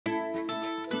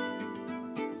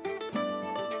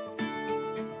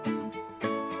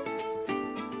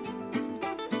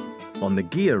On the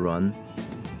gear run,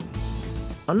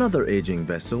 another ageing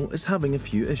vessel is having a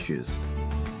few issues.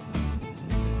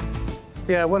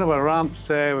 Yeah, one of our ramps,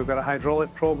 we've got a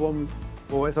hydraulic problem.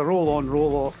 Well, it's a roll-on,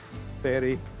 roll-off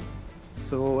ferry,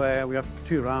 so we have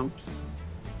two ramps.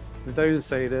 The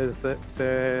downside is that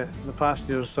the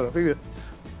passengers are a bit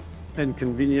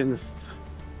inconvenienced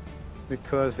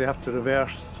because they have to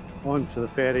reverse onto the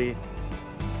ferry.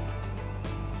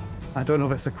 I don't know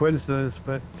if it's a coincidence,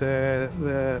 but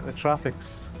the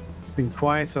traffic's been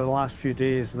quieter the last few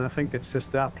days, and I think it's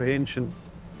just the apprehension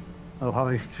of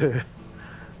having to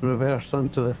reverse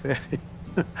onto the ferry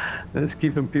that's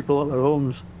keeping people at their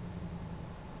homes.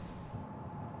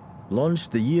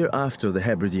 Launched the year after the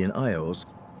Hebridean Isles,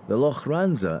 the Loch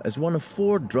Ranza is one of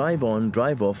 4 drive-on,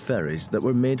 drive-off ferries that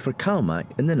were made for Calmac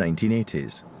in the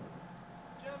 1980s.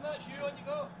 Jim, that's you, on you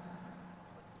go.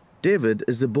 David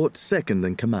is the boat's second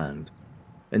in command,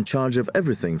 in charge of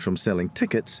everything from selling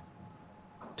tickets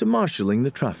to marshalling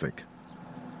the traffic.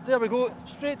 There we go,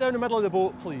 straight down the middle of the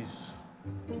boat, please.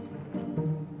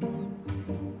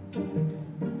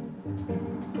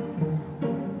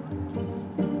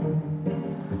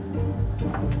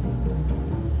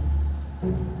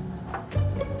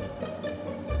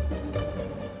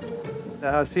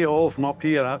 I see it all from up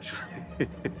here, actually.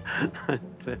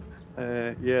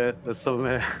 Yeah, there's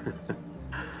some,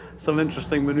 some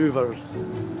interesting manoeuvres.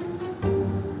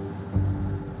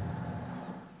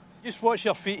 Just watch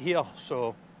your feet here,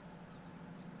 so.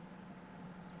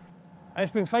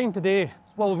 It's been fine today.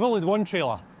 Well, we've only had one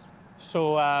trailer,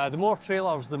 so the more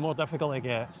trailers, the more difficult it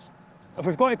gets. If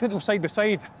we've got to put them side by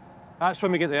side, that's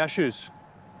when we get the issues.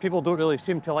 People don't really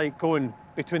seem to like going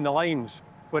between the lines.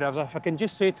 Whereas if I can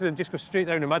just say to them, just go straight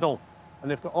down the middle,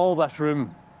 and they've got all this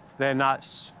room, then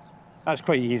that's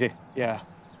quite easy, yeah.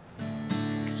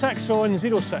 6 on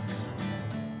 06.